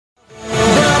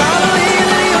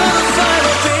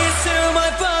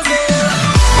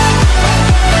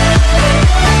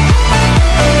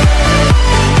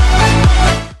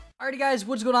guys,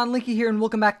 what's going on? Linky here, and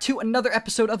welcome back to another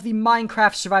episode of the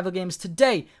Minecraft Survival Games.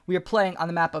 Today, we are playing on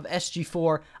the map of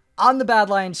SG4 on the Bad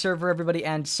Lion server, everybody,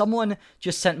 and someone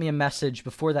just sent me a message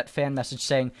before that fan message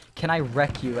saying, can I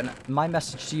wreck you? And my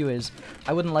message to you is,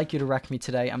 I wouldn't like you to wreck me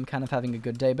today. I'm kind of having a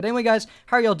good day. But anyway, guys,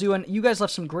 how are y'all doing? You guys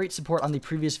left some great support on the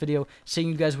previous video, saying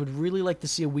you guys would really like to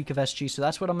see a week of SG, so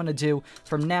that's what I'm going to do.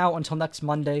 From now until next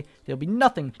Monday, there'll be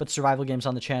nothing but survival games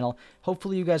on the channel.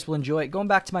 Hopefully, you guys will enjoy it. Going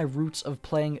back to my roots of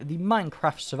playing the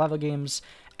Minecraft survival games,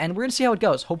 and we're going to see how it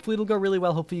goes. Hopefully, it'll go really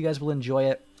well. Hopefully, you guys will enjoy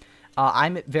it.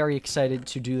 I'm very excited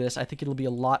to do this. I think it'll be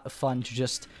a lot of fun to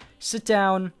just sit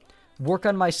down, work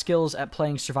on my skills at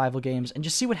playing survival games, and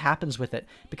just see what happens with it.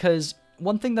 Because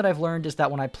one thing that I've learned is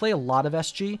that when I play a lot of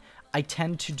SG, I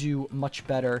tend to do much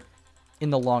better in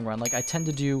the long run. Like, I tend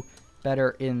to do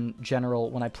better in general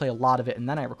when I play a lot of it and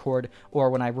then I record, or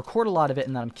when I record a lot of it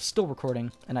and then I'm still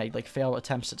recording and I, like, fail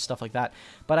attempts at stuff like that.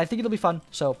 But I think it'll be fun,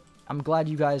 so I'm glad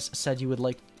you guys said you would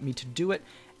like me to do it,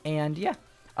 and yeah.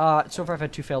 So far I've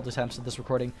had 2 failed attempts at this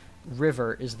recording.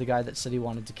 River is the guy that said he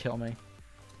wanted to kill me.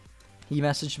 He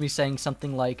messaged me saying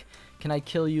something like, can I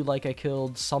kill you like I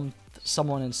killed someone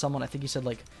and someone? I think he said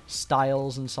like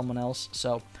Styles and someone else.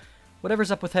 So whatever's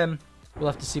up with him,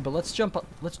 we'll have to see. But let's jump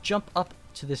up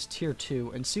to this tier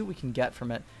 2 and see what we can get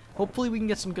from it. Hopefully we can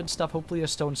get some good stuff. Hopefully a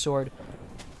stone sword.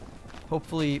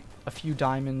 Hopefully a few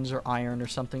diamonds or iron or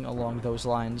something along those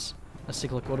lines. Let's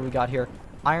take a look. What do we got here?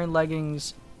 Iron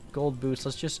leggings, gold boots.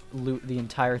 Let's just loot the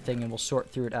entire thing and we'll sort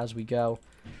through it as we go.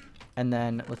 And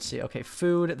then, let's see. Okay,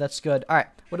 food. That's good. Alright,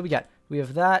 what do we got? We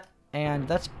have that, and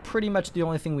that's pretty much the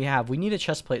only thing we have. We need a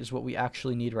chest plate is what we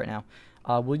actually need right now.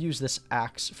 We'll use this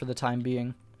axe for the time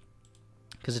being,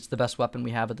 because it's the best weapon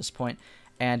we have at this point.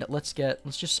 And I'm just going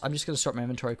to sort my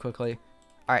inventory quickly.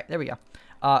 Alright, there we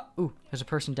go. Ooh, there's a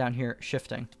person down here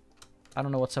shifting. I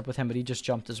don't know what's up with him, but he just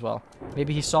jumped as well.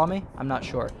 Maybe he saw me? I'm not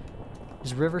sure.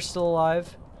 Is River still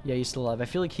alive? Yeah, he's still alive. I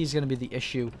feel like he's going to be the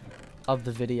issue of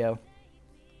the video.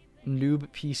 Noob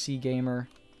PC gamer.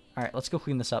 Alright, let's go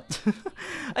clean this up.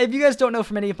 If you guys don't know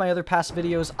from any of my other past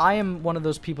videos, I am one of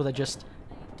those people that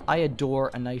I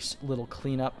adore a nice little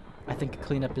cleanup. I think a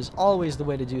cleanup is always the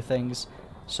way to do things.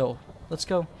 So, let's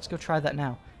go try that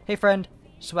now. Hey friend,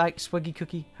 Swaggy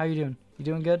Cookie, how you doing? You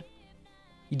doing good?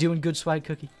 You doing good, Swag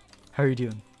Cookie? How are you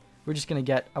doing? We're just going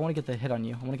to I want to get the hit on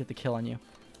you. I want to get the kill on you.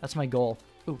 That's my goal.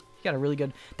 Ooh, he got a really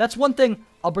good... That's one thing.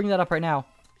 I'll bring that up right now.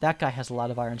 That guy has a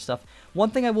lot of iron stuff. One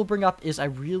thing I will bring up is I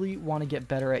really want to get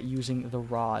better at using the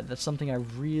rod. That's something I'm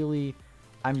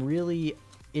really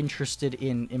interested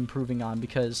in improving on,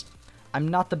 because I'm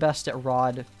not the best at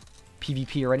rod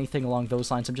PvP or anything along those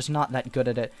lines. I'm just not that good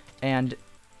at it. And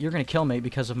you're going to kill me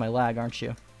because of my lag, aren't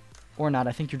you? Or not.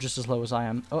 I think you're just as low as I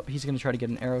am. Oh, he's going to try to get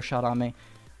an arrow shot on me.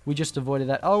 We just avoided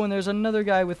that. Oh, and there's another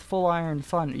guy with full iron.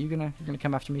 Fun. You're gonna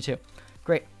come after me too.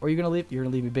 Great. Or are you gonna leave? You're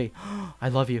gonna leave me be. I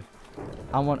love you.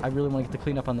 I really want to get the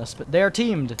cleanup on this, but they are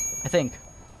teamed, I think.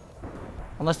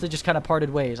 Unless they just kind of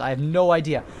parted ways. I have no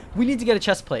idea. We need to get a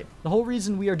chest plate. The whole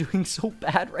reason we are doing so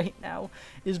bad right now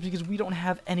is because we don't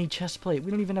have any chest plate. We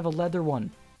don't even have a leather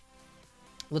one.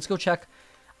 Let's go check.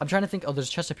 I'm trying to think. Oh, there's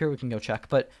a chest up here we can go check,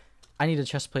 but I need a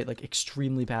chest plate like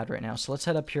extremely bad right now. So let's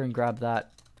head up here and grab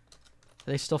that. Are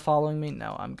they still following me?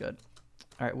 No, I'm good.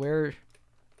 Alright, where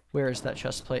is that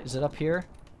chest plate? Is it up here?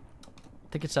 I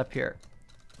think it's up here.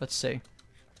 Let's see.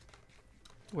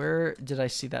 Where did I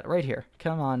see that? Right here.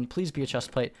 Come on, please be a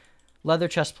chest plate. Leather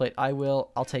chest plate.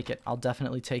 I'll take it. I'll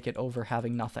definitely take it over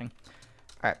having nothing.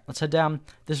 Alright, let's head down.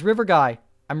 This river guy,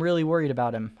 I'm really worried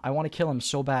about him. I want to kill him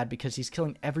so bad because he's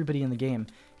killing everybody in the game.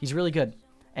 He's really good.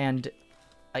 And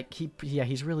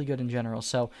he's really good in general.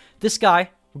 So, this guy,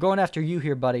 we're going after you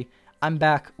here, buddy. I'm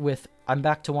back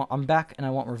and I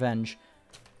want revenge.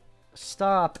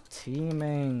 Stop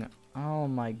teaming. Oh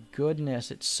my goodness,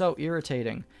 it's so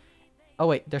irritating. Oh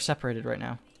wait, they're separated right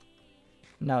now.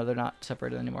 No, they're not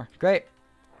separated anymore. Great.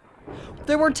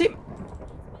 They weren't team.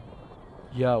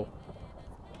 Yo.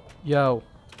 Yo.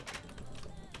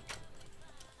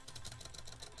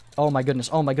 Oh my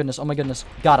goodness, oh my goodness, oh my goodness.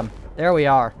 Got him. There we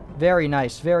are. Very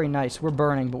nice, very nice. We're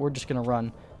burning, but we're just gonna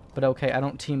run. But okay, I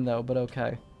don't team though, but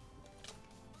okay.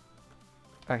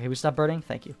 Okay, we stop burning?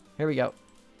 Thank you. Here we go.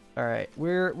 Alright,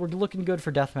 we're looking good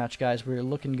for deathmatch, guys. We're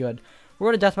looking good. We're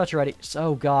going to deathmatch already.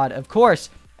 Oh, God. Of course,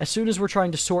 as soon as we're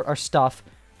trying to sort our stuff,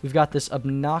 we've got this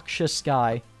obnoxious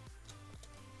guy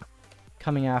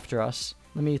coming after us.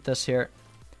 Let me eat this here.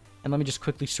 And let me just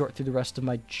quickly sort through the rest of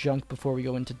my junk before we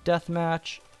go into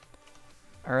deathmatch.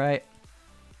 Alright.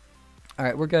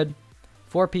 Alright, we're good.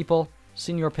 4 people.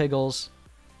 Senior Piggles.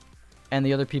 And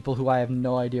the other people who I have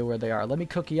no idea where they are. Let me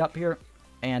cookie up here.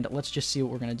 And let's just see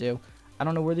what we're going to do. I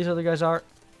don't know where these other guys are.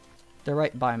 They're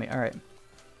right by me. All right.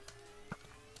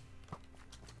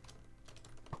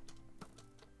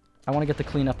 I want to get the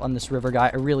cleanup on this river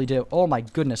guy. I really do. Oh my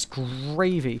goodness.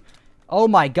 Gravy. Oh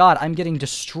my god. I'm getting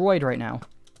destroyed right now.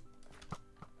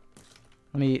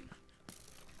 Let me eat.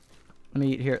 Let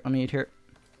me eat here. Let me eat here.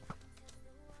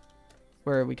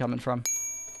 Where are we coming from?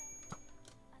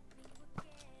 I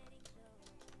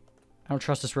don't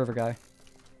trust this river guy.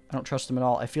 I don't trust him at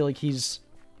all. I feel like he's...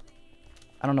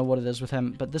 I don't know what it is with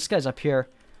him, but this guy's up here.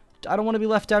 I don't want to be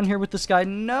left down here with this guy.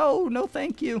 No, no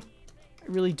thank you. I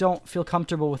really don't feel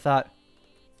comfortable with that.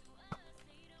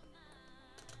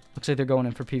 Looks like they're going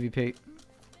in for PvP.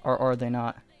 Or are they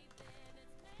not?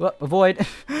 Well, avoid.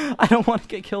 I don't want to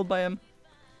get killed by him.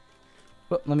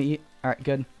 Well, let me eat. Alright,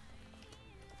 good.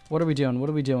 What are we doing? What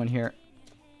are we doing here?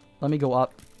 Let me go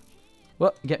up.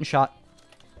 Well, getting shot.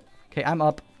 Okay, I'm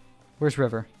up. Where's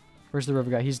River? Where's the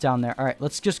river guy? He's down there. Alright,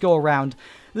 let's just go around.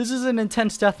 This is an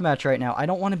intense deathmatch right now. I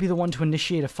don't want to be the one to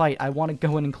initiate a fight. I want to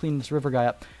go in and clean this river guy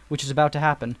up, which is about to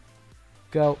happen.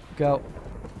 Go, go.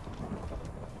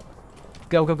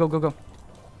 Go, go, go, go, go.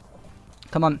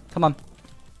 Come on, come on.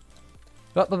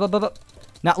 Up, up, up, up, up.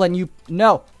 Not letting you...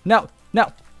 No, no,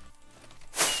 no.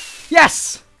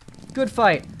 Yes! Good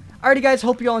fight. Alrighty, guys.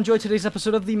 Hope you all enjoyed today's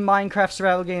episode of the Minecraft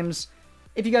Survival Games.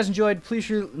 If you guys enjoyed, please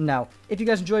If you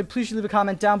guys enjoyed, please leave a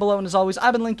comment down below. And as always,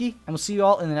 I've been Linky, and we'll see you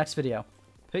all in the next video.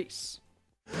 Peace.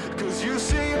 'Cause you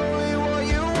see only what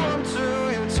you want to,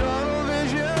 your tunnel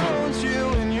vision owns you,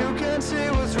 and you can't see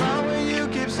what's wrong when you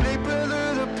keep sleeping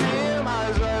through the PM.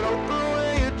 Eyes wide open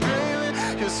when you're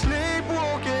dreaming, you're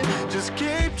sleepwalking. Just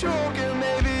keep talking,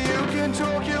 maybe you can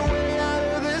talk your way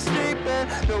out of this deep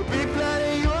end. Don't be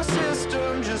planning your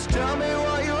system, just tell me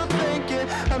what you're thinking.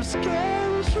 I'm scared.